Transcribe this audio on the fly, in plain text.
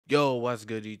Yo, what's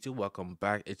good, YouTube? Welcome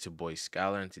back. It's your boy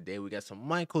Schuyler, and today we got some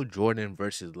Michael Jordan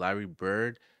versus Larry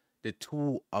Bird, the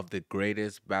two of the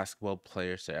greatest basketball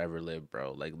players to ever live,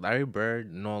 bro. Like Larry Bird,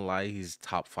 no lie, he's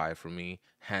top five for me,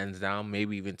 hands down.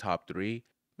 Maybe even top three.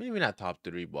 Maybe not top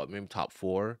three, but maybe top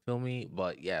four. Feel me?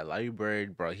 But yeah, Larry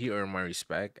Bird, bro, he earned my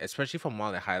respect, especially from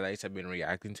all the highlights I've been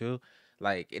reacting to.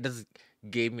 Like it just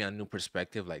gave me a new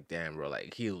perspective. Like damn, bro,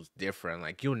 like he was different.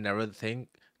 Like you'll never think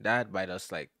that by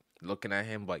just like looking at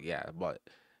him. But yeah, but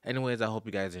anyways, I hope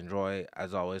you guys enjoy.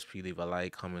 As always, please leave a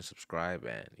like, comment, subscribe,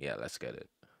 and yeah, let's get it.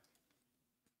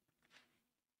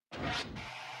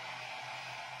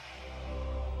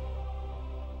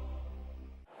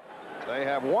 They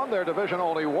have won their division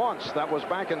only once. That was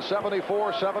back in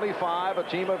 74-75, a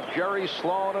team of Jerry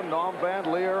Sloan and Norm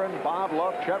Van Leer and Bob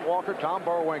Love, Chet Walker, Tom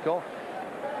Burwinkle.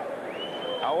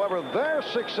 However, their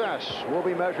success will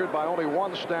be measured by only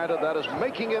one standard, that is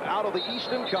making it out of the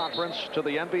Eastern Conference to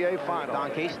the NBA Finals.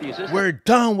 Don Case, the assistant. We're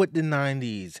done with the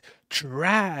 90s.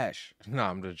 Trash. No,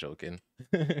 I'm just joking.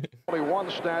 Only one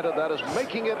standard, that is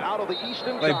making it out of the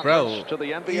Eastern Like, bro, Conference to the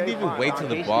you NBA didn't even Finals. wait till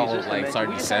the ball like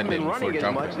started descending before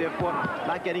jumping. Therefore,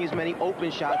 not getting as many open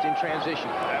shots in transition.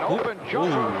 An open jumper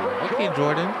for Okay,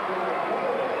 Jordan.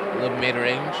 A little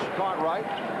mid-range. Caught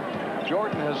right.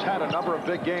 Jordan has had a number of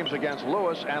big games against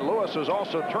Lewis, and Lewis has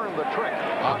also turned the trick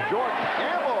on Jordan.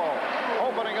 Campbell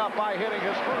opening up by hitting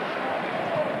his first.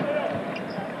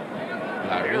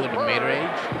 Larry with the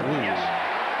mid-range.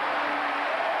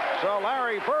 So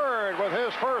Larry Bird with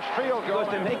his first field goal.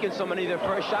 Because they're making so many of their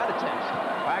first shot attempts.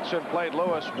 Paxson played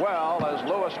Lewis well as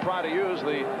Lewis tried to use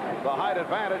the height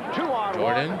advantage. 2-on-1.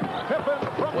 Jordan.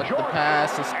 Pippen from With the Jordan.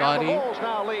 pass to Scotty. And the Bulls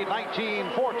now lead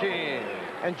 19-14.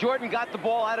 And Jordan got the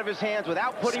ball out of his hands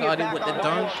without putting Scotty it back with on the the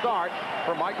dunk. ball. Start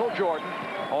for Michael Jordan.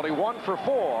 Only 1 for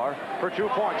 4 for 2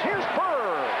 points. Here's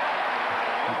Bird.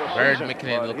 Bird making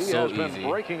it look so He has easy. been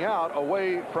breaking out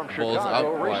away from Bulls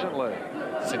Chicago up, what? recently.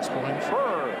 6 points.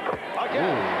 Bird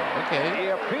again. Ooh, okay. He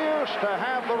appears to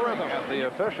have the rhythm. And the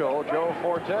official, Joe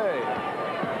Forte.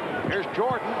 Here's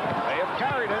Jordan. They have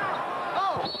carried it.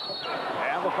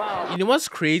 And the foul. You know what's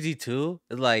crazy too?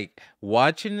 Like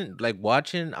watching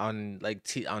on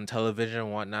on television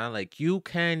and whatnot. Like you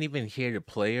can't even hear the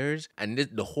players, and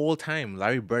the whole time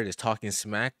Larry Bird is talking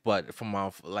smack. But from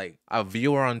a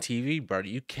viewer on TV, bro,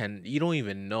 you don't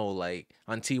even know. Like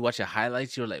until you watch the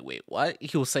highlights, you're like, wait, what?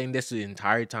 He was saying this the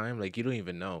entire time. Like you don't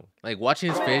even know. Like watching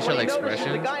his facial When he notices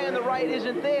expressions. the guy on the right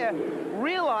isn't there,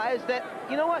 realize that,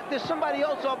 you know what, there's somebody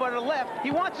else over on the left. He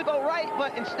wants to go right,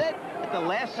 but instead, at the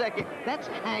last second, that's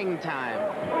hang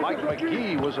time. Mike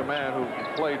McGee was a man who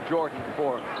played Jordan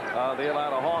for the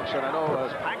Atlanta Hawks, and I know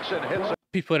as Paxson hits it.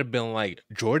 People would have been like,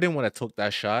 Jordan would have took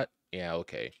that shot. Yeah,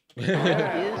 okay. He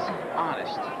is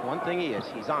honest. One thing he is,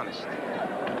 he's honest.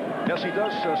 Yes, he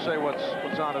does say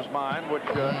what's on his mind, which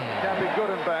can be good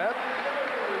and bad.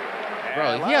 Bro,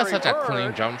 And he has Larry such a Bird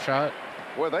clean jump shot.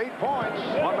 with 8 points,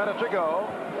 1 minute to go,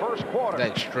 first quarter.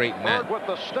 That straight net. Bird with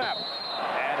the step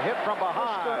and hit from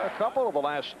behind. A couple of the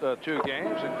last 2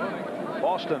 games, including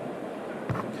Boston,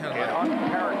 in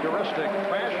uncharacteristic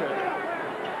fashion.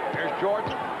 Here's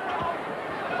Jordan.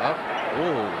 Up.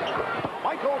 Ooh.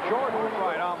 Michael Jordan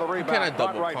right on the rebound. kinda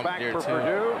double Right pump back there, for too.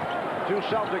 Purdue. 2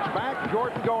 Celtics back.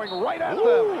 Jordan going right at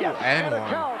Ooh, them. Yes, and it one.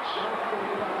 counts.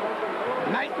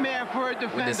 Nightmare for a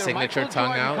defender. signature Michael tongue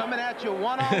Jordan out. coming at you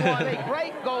one-on-one. They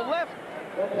break, go left,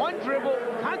 one dribble,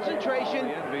 concentration.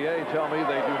 The NBA tell me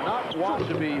they do not want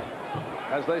to be,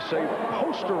 as they say,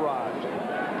 posterized.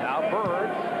 Now Bird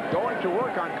going to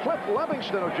work on Cliff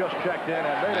Livingston, who just checked in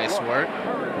and made Nice it look. work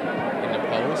in the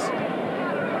post.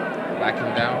 Back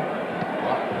him down.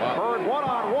 Wow. Bird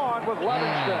one-on-one with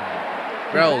Livingston.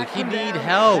 Bro, he need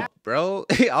help, bro.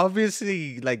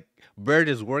 Obviously, like Bird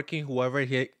is working. Whoever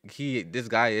this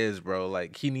guy is, bro.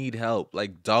 Like he need help.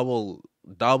 Like double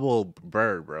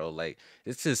Bird, bro. Like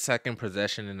it's his second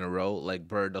possession in a row. Like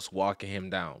Bird just walking him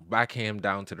down, backing him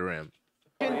down to the rim.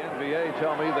 The NBA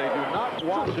tell me they do not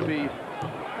want to be,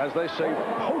 as they say,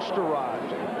 posterized.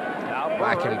 Now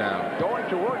Back Bird him down. going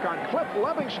to work on Cliff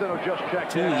Livingston, who just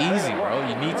checked Too in. and made easy, it bro. look.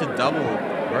 You need to double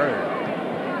Bird.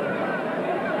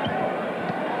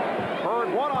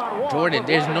 Bird one-on-one Jordan, with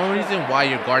there's no Livingston. reason why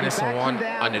you're guarding He backs him someone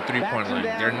down, on the three-point backs him line.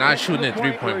 down, They're not gets to shooting the a point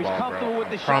where three-point he's ball, comfortable bro. with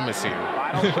I the shot. promise you.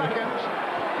 Final seconds.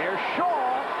 Here's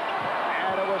Shaw.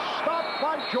 And it was stopped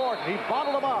by Jordan. He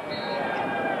bottled him up.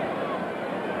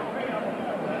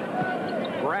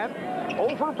 Grant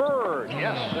over Bird.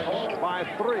 Yes, 6 by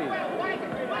 3.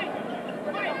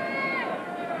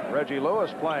 Reggie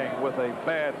Lewis playing with a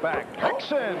bad back.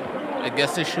 Nixon. I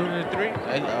guess they're shooting a three.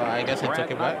 I guess I took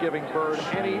Grant it not back. giving Bird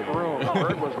any room.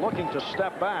 Bird was looking to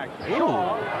step back. He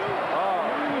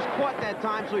was caught that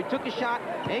time, so he took a shot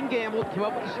and gambled, came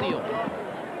up with the steal.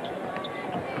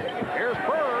 Here's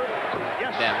Bird.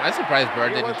 Yes. Damn, I'm surprised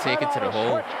Bird didn't take it to the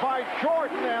hole. Switch by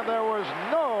Jordan, and there was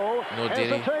no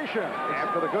hesitation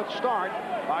after the good start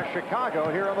by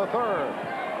Chicago here in the third.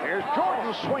 Here's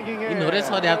Jordan swinging in. You notice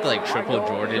how they have to like triple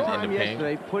Jordan in the paint?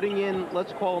 Yesterday, putting in,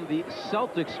 let's call them the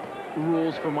Celtics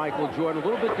rules for Michael Jordan, a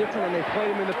little bit different than they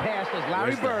played him in the past, as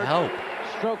Larry Bird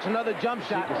strokes another jump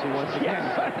shot. Once again.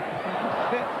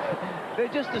 They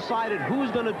just decided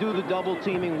who's going to do the double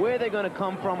teaming, where they're going to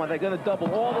come from. Are they going to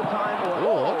double all the time?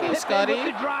 Oh, okay, Scotty. With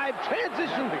the drive,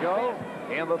 transition to go.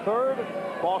 In the third,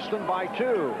 Boston by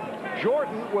 2.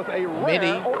 Jordan with a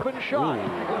rare open shot.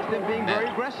 They're being very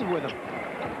aggressive with him.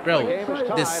 Bro,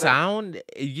 the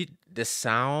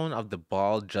sound of the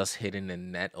ball just hitting the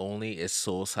net only is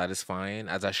so satisfying.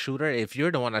 As a shooter, if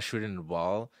you're the one that's shooting the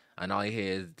ball and all you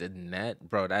hear is the net,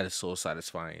 bro, that is so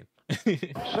satisfying.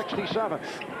 67.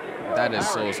 That is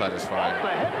so satisfying. The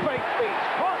head fake beats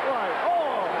Cartwright.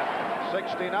 Oh,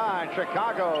 69.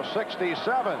 Chicago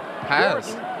 67.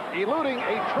 Pass. Jordan eluding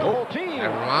a triple team.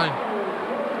 Never mind.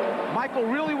 Michael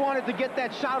really wanted to get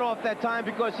that shot off that time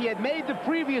because he had made the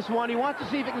previous one. He wants to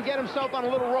see if he can get himself on a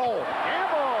little roll.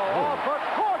 Gamble off a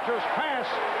gorgeous pass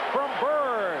from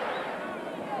Bird.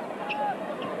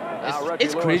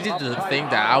 It's crazy to think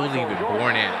that I wasn't even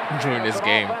born in during this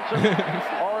game.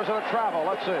 Or is it a travel?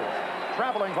 Let's see.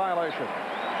 Traveling violation.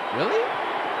 Really?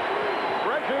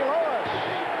 Reggie Lewis.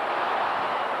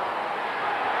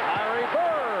 Larry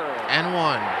Bird. And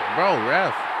one. Bro,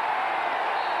 ref.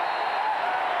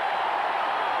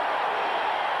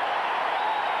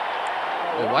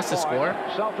 Wait, what's the score?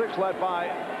 Celtics led by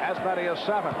as many as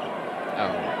 7.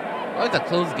 Oh, it's a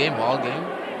close game, all game.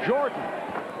 Jordan.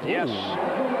 Yes.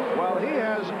 Well, he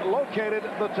has located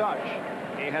the touch.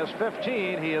 He has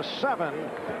 15. He is 7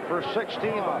 for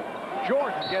 16.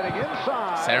 Jordan getting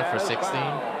inside. 7 for 16.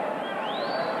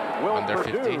 Under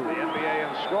 50. The NBA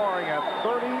in scoring at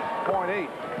 30.8.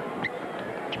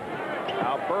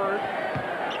 Now Bird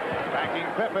backing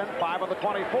Pippen. 5 of the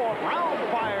 24. Brown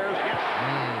fires. Yes.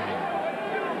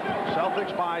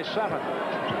 Celtics by 7.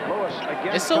 Lewis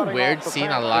again. It's so weird seeing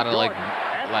a lot of like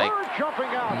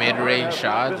mid-range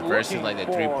shots versus like the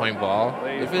three-point ball.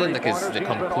 I feel like it's the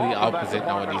complete opposite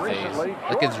nowadays.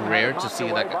 Like it's rare to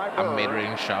see like a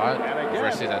mid-range shot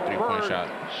versus a three-point shot.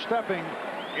 Stepping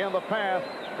in the path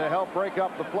to help break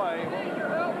up the play.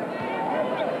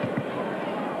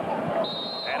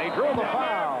 And he drew the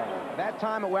foul. That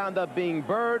time it wound up being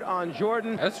Bird on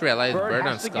Jordan. I just realized Bird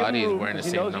on Scotty is wearing the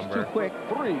same number. 3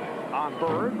 on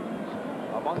Bird.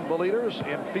 Among the leaders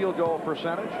in field goal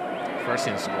percentage. First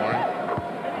in scoring.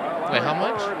 Wait, how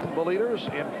much? The leaders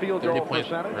in field goal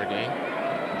percentage. Per game.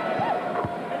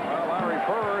 Larry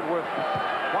Bird with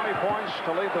 20 points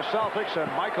to lead the Celtics,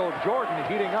 and Michael Jordan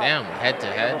heating up. Damn,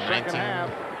 head-to-head, 19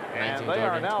 and they Jordan,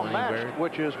 are now 20 matched, Bird.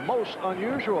 which is most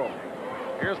unusual.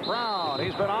 Here's Brown.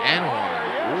 He's been on. And one.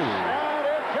 Yes, and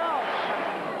it counts.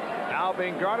 Now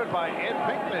being guarded by Ed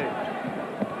Pinckney.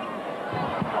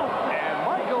 And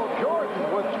Michael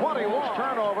Jordan with 21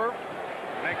 turnover.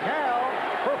 McHale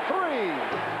for 3.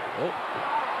 Oh.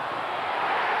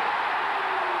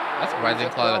 That's surprising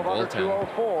to call it a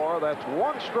goaltend. 204. That's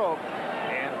 1 stroke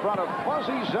in front of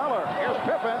Fuzzy Zeller. Here's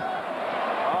Pippen.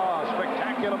 Oh,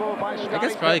 spectacular move by Scottie. I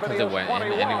guess probably because it went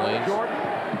in anyways. Jordan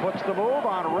puts the move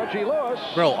on Reggie Lewis.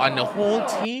 Bro, on the whole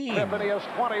team. Pippen is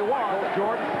 21.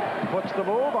 Jordan puts the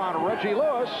move on Reggie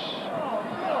Lewis.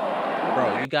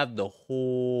 Bro, you got the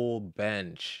whole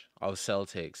bench of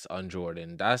Celtics on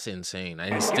Jordan. That's insane.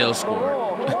 And he still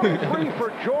scored. 23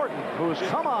 for Jordan, who's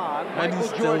come on. And he Michael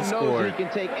still Jordan knows scored. he can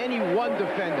take any one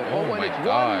defender. Oh But when my it's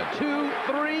God. 1,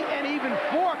 2, 3, and even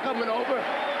 4 coming over,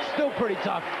 still pretty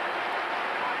tough.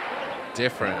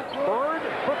 Different. Bird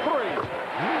for 3.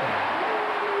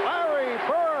 Larry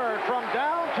Bird from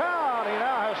downtown. He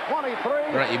now has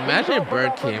 23. Bro, imagine if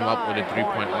Bird came up with a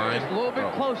three-point line. A little bit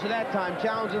Bro, closer that time,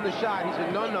 challenging the shot. He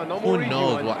said, no, more who easy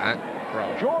knows ones. what...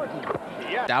 Bro, Jordan.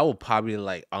 Yes. that will probably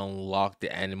like unlock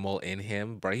the animal in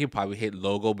him. Bro, he probably hit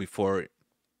Logo before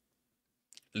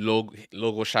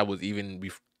Logo shot was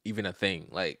even a thing.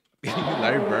 Like,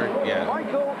 Larry Bird, yeah.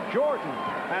 Michael Jordan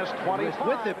has 20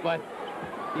 with it, but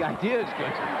the idea is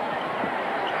good.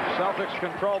 Celtics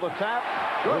control the tap.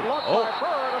 Good luck by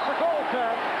Bird. It's a goal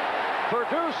tap.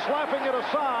 Purdue slapping it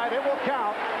aside. It will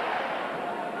count.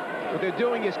 What they're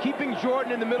doing is keeping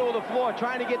Jordan in the middle of the floor,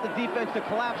 trying to get the defense to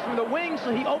collapse from the wing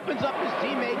so he opens up his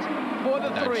teammates for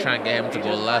the three. Trying to get him to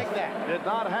go left. Like Did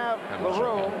not have the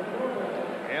room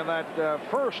in that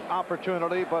first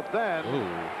opportunity, but then,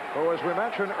 who, as we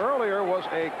mentioned earlier, was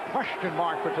a question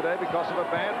mark for today because of a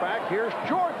bad back. Here's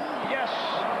Jordan. Yes,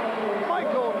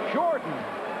 Michael Jordan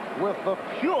with the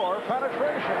pure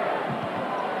penetration.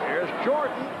 Here's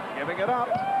Jordan giving it up.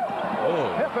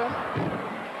 Pippen.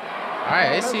 All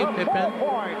right, I see Pippen.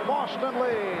 Point. Boston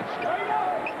leads.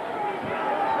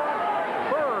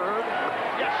 Bird.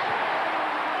 Yes.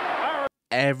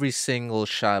 Every single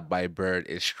shot by Bird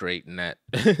is straight net.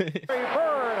 Bird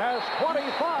has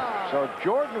 25. So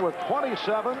Jordan with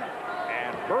 27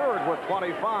 and Bird with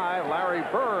 25. Larry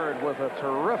Bird with a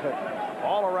terrific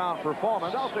all-around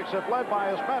performance. Celtics have led by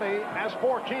as many as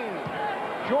 14.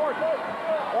 Jordan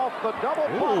off the double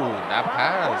pump. Ooh, that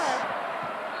pass.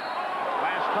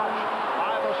 Last touch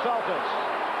by the Celtics.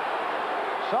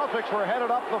 Celtics were headed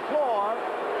up the floor.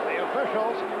 The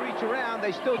officials reach around,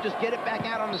 they still just get it back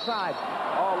out on the side.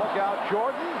 Oh, look out,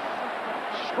 Jordan.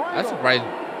 That's surprised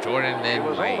Jordan didn't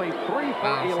only 3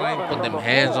 for 11 put them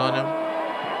hands on him.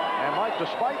 And Mike,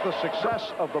 despite the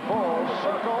success of the Bulls,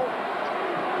 circle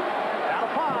down to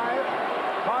 5.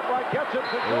 Cartwright gets it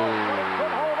to Jordan.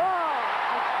 Hold on.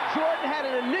 Jordan had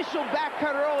an initial back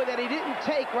cut early that he didn't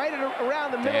take right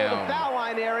around the middle of the foul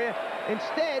line area.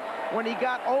 Instead, when he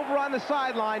got over on the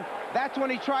sideline, that's when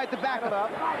he tried to back it up.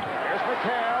 Here's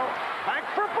McHale. Back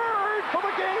for Bird for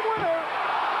the game winner.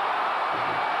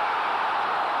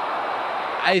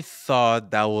 I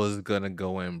thought that was gonna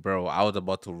go in, bro. I was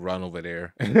about to run over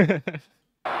there. We go.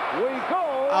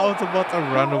 I was about to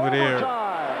run over there.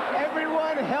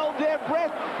 Everyone held their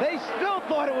breath. They still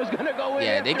thought it was going to go in.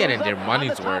 Yeah, they getting their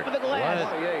money's worth.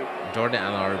 What? Jordan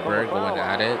and Larry Bird going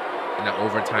at it in an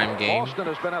overtime game. Boston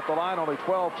has been at the line only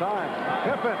 12 times.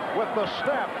 Pippen with the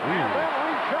step. And then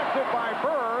rejected by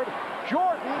Bird.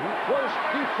 Jordan was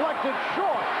deflected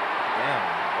short.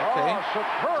 Yeah. Okay. Oh,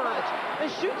 superb. They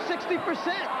shoot 60%.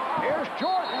 Here's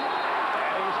Jordan.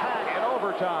 And he's had in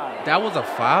overtime. That was a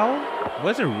foul?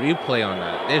 What's a replay on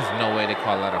that? There's no way to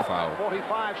call that a foul.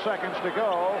 45 seconds to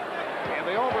go. In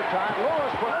the overtime,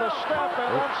 Lewis with the step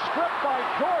and then stripped by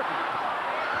Jordan.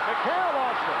 McHale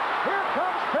lost it. Here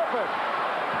comes Pippen.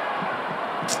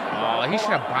 Oh, he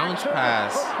should have bounced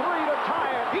past.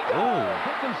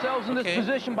 Put themselves in this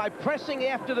position by pressing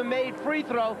after the made free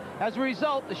throw. As a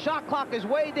result, the shot clock is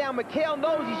way down. McHale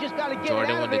knows he's just got to get it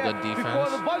out of there before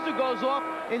the buzzer goes off.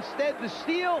 Instead, the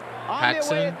steal on their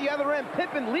way at the other end.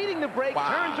 Pippen leading the break,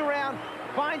 turns around,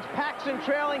 finds Paxson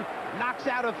trailing, knocks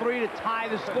out a three to tie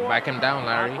the score. Back him down,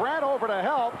 Larry. Ran over to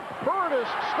help. Bird is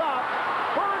stopped.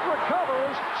 Bird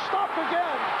recovers, stopped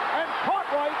again, and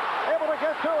Cartwright able to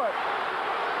get to it.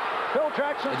 Phil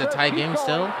Jackson is it a tie game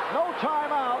still? No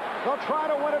timeout. They'll try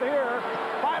to win it here.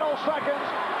 Final seconds.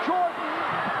 Jordan.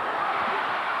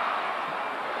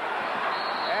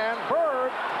 And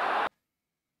Bird.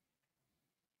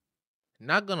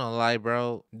 Not gonna lie,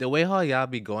 bro. The way how y'all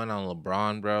be going on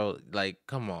LeBron, bro, like,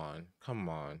 come on.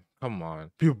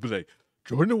 People be like,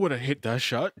 Jordan would have hit that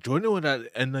shot. Jordan would have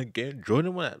end the game.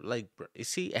 Jordan would have, like, bro, you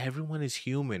see, everyone is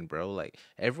human, bro. Like,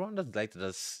 everyone does like to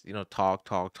just, talk.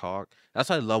 That's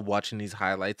why I love watching these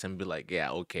highlights and be like, yeah,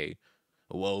 okay.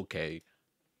 Well, okay.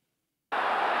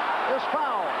 This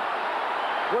foul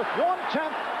with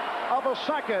 1/10 of a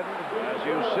second. As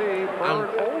you see,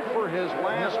 Bird 0 for his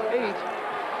last 8.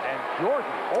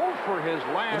 Jordan 0 for his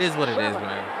last. It is what it is,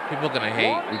 man. People are gonna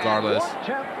hate regardless.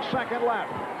 1/10 second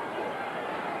left.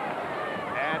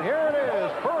 And here it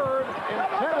is. Bird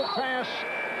intended pass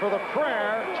for the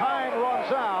prayer. Time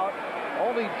runs out.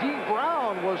 Only D.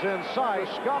 Brown was inside.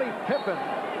 Scottie Pippen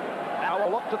now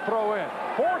will look to throw in.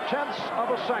 4/10 of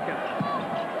a second.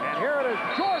 And here it is.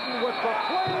 Jordan with the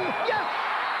fling. Yes.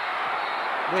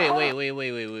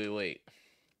 Wait.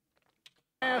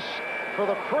 Pass for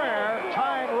the prayer.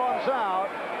 Time runs out.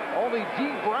 Only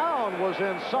D. Brown was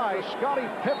inside. Scottie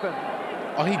Pippen.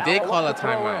 Oh, he did call a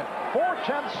timeout.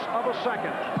 4/10 of a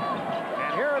second.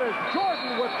 And here it is.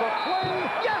 Jordan with the fling.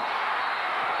 Yes!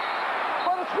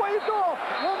 But it's waved off.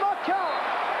 Will not count.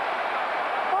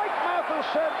 Mike Mathis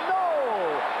said no.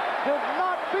 Did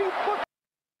not beat the...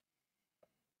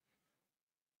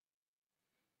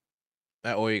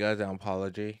 I owe you guys an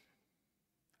apology.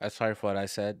 I'm sorry for what I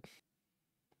said.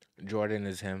 Jordan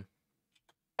is him.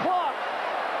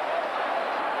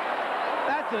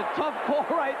 That's a tough call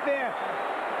right there.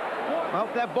 Well,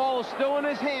 if that ball is still in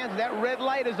his hands, that red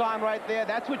light is on right there.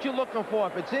 That's what you're looking for.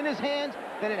 If it's in his hands,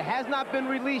 then it has not been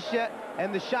released yet,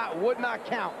 and the shot would not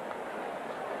count.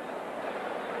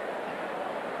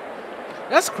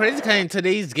 That's crazy. Kind in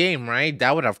today's game, right?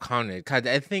 That would have counted. Cause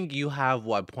I think you have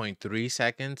what 0.3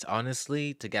 seconds,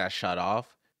 honestly, to get a shot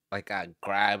off, like a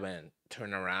grab and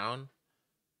turn around.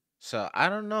 So I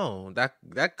don't know.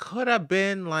 That could have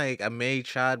been like a made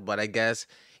shot, but I guess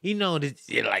you're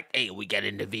like, hey, we get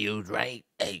in the views, right?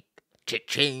 Hey,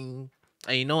 ching.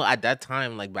 And at that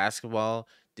time, like basketball,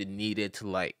 they needed to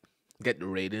like get the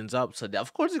ratings up. So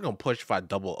of course they're gonna push for a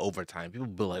double overtime. People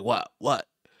be like, what?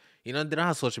 They don't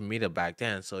have social media back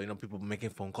then, so people making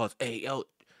phone calls. Hey, yo,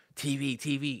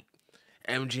 TV,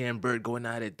 MG and Bird going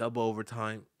at it, double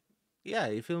overtime. Yeah,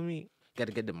 you feel me? Got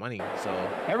to get the money. So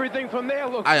everything from there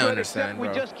looks I good, understand,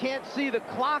 except we just can't see the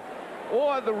clock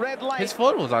or the red light. His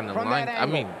phone was on the line. I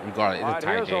mean, regardless, it's a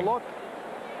tie here's game. A look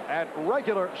at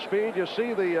regular speed. You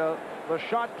see the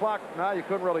shot clock. Now you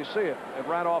couldn't really see it. It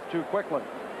ran off too quickly.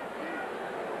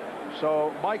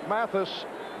 So Mike Mathis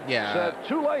said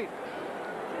too late.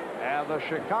 And the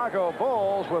Chicago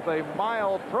Bulls with a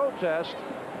mild protest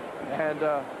and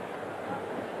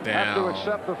have to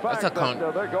accept the fact that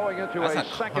they're going into a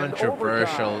second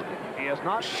controversial overtime. He has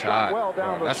not shot well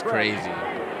down the That's stretch. crazy.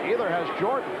 Either has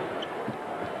Jordan.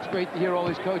 It's great to hear all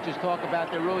these coaches talk about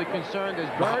they're really concerned as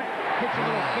Bird hits a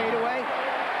little fadeaway.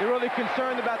 They're really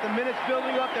concerned about the minutes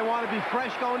building up. They want to be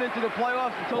fresh going into the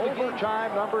playoffs until the game.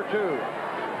 Overtime number 2.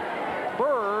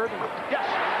 Bird, yes.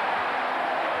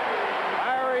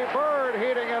 Larry Bird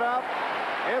heating it up.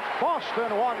 It's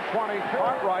Boston 120.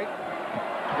 Cartwright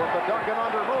with the Duncan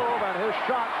under move, and his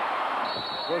shot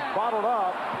was bottled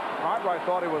up. Cartwright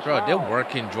thought he was Bro, fouled. they're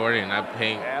working Jordan in that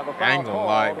paint. I ain't gonna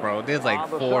lie, bro. There's like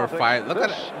 4 or 5. Look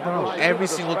at it, bro. Every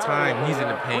single time he's in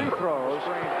the paint,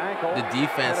 the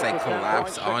defense like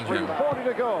collapsed on him. 40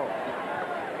 to go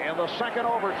in the second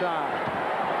overtime.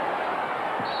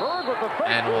 Bird with the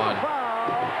And one.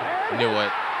 Knew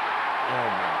it. Oh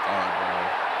my god, bro.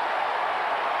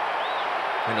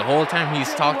 And the whole time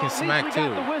he's talking smack too. We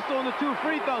got the whistle on the 2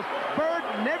 free throws. Bird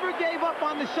never gave up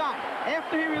on the shot.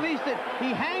 After he released it, he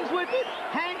hangs with it.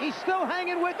 He's still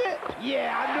hanging with it.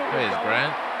 Yeah, I knew it. Where's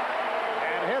Grant?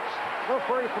 And hits the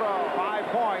free throw.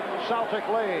 5-point Celtic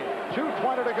lead.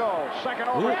 2:20 to go. Second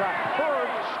overtime. Bird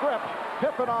stripped.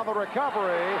 Pippen on the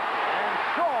recovery. And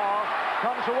Shaw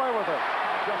comes away with it.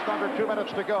 Just under 2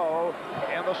 minutes to go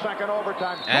in the second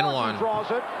overtime. And Jordan one. draws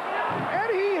it.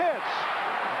 And he hits.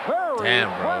 Damn,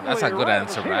 bro, that's a good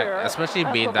answer, right? Especially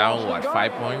being down, what,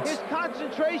 5 points? His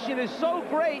concentration is so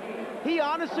great. He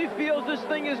honestly feels this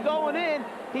thing is going in.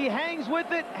 He hangs with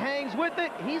it,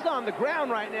 He's on the ground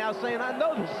right now saying, I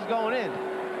know this is going in.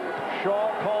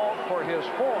 Shaw called for his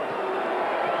 4th.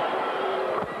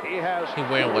 He has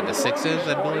wearing, what, the 6s,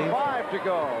 I believe? 5 to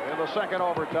go in the second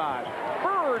overtime.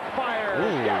 Bird fires.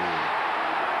 Ooh. Yes.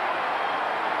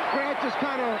 Grant just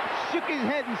kind of shook his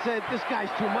head and said, this guy's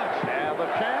too much. And the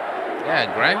champ.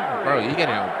 Yeah, Grant, bro, you getting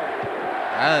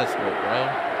that's good, bro.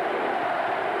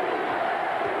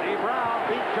 Lee Brown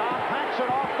beat John Paxson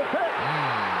off the pitch.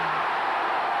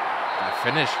 That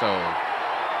finish, though.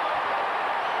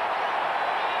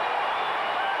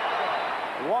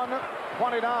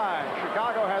 1:29.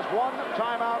 Chicago has 1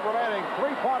 timeout remaining.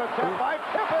 3-point attempt by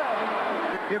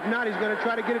Pippen. If not, he's going to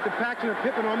try to get it to Paxson or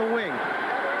Pippen on the wing.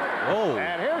 Whoa.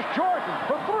 And here's Jordan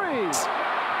for 3.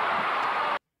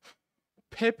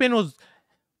 Pippen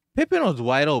was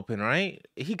wide open, right?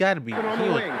 He got to be.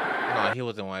 No, he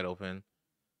wasn't wide open.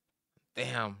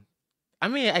 Damn. I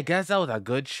mean, I guess that was a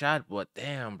good shot, but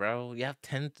damn, bro, you have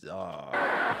 10.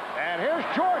 And here's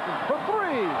Jordan for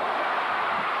 3.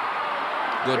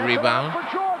 Good rebound. For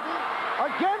Jordan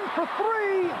again for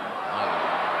 3.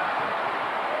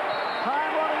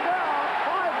 Time running down.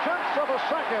 0.5 of a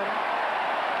second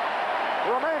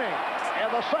remaining in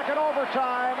the second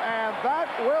overtime, and that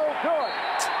will do it.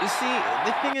 You see,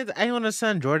 the thing is, I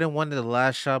understand Jordan wanted the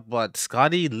last shot, but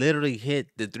Scotty literally hit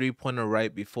the 3-pointer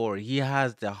right before. He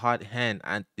has the hot hand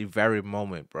at the very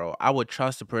moment, bro. I would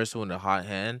trust the person with the hot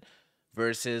hand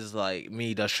versus like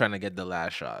me just trying to get the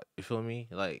last shot. You feel me?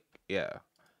 Like, yeah.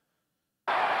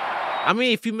 I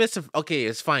mean, if you miss it, okay,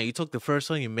 it's fine. You took the first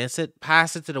one, you miss it,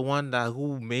 pass it to the one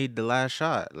who made the last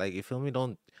shot. Like, you feel me?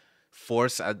 Don't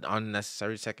force an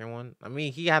unnecessary second one. I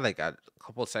mean, he had like a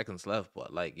couple seconds left,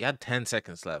 but like you had 10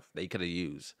 seconds left that you could have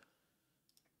used.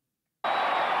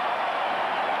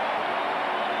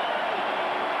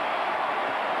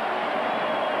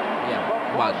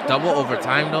 Yeah, but double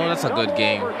overtime though, that's a good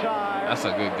game. That's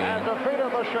a good game.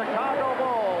 Defeated the Chicago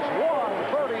Bulls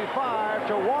 135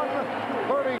 to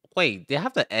 130. Wait, they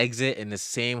have to exit in the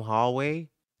same hallway?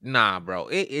 Nah, bro.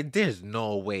 There's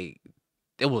no way.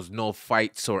 There was no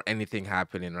fights or anything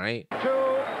happening, right? 2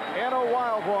 in a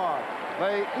wild one.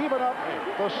 They even up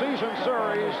the season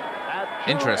series at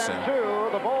Interesting.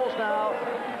 2-2. The Bulls now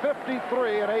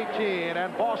 53 and 18,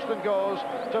 and Boston goes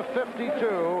to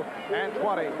 52 and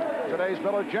 20. Today's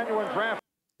Miller Genuine Draft.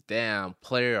 Damn,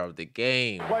 player of the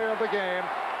game. Player of the game,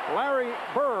 Larry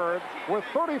Bird, with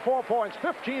 34 points,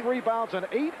 15 rebounds, and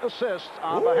 8 assists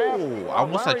on behalf of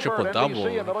almost Larry a triple Bird,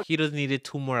 double. He just needed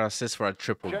 2 more assists for a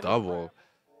triple double.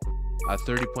 A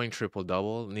 30-point triple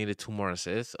double, needed 2 more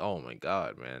assists. Oh my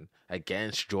god, man!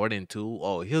 Against Jordan too.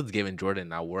 Oh, he was giving Jordan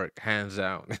that work, hands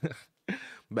down.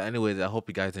 But anyways, I hope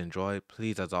you guys enjoyed.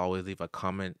 Please, as always, leave a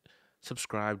comment,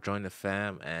 subscribe, join the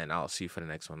fam, and I'll see you for the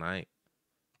next one. Night.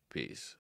 Peace.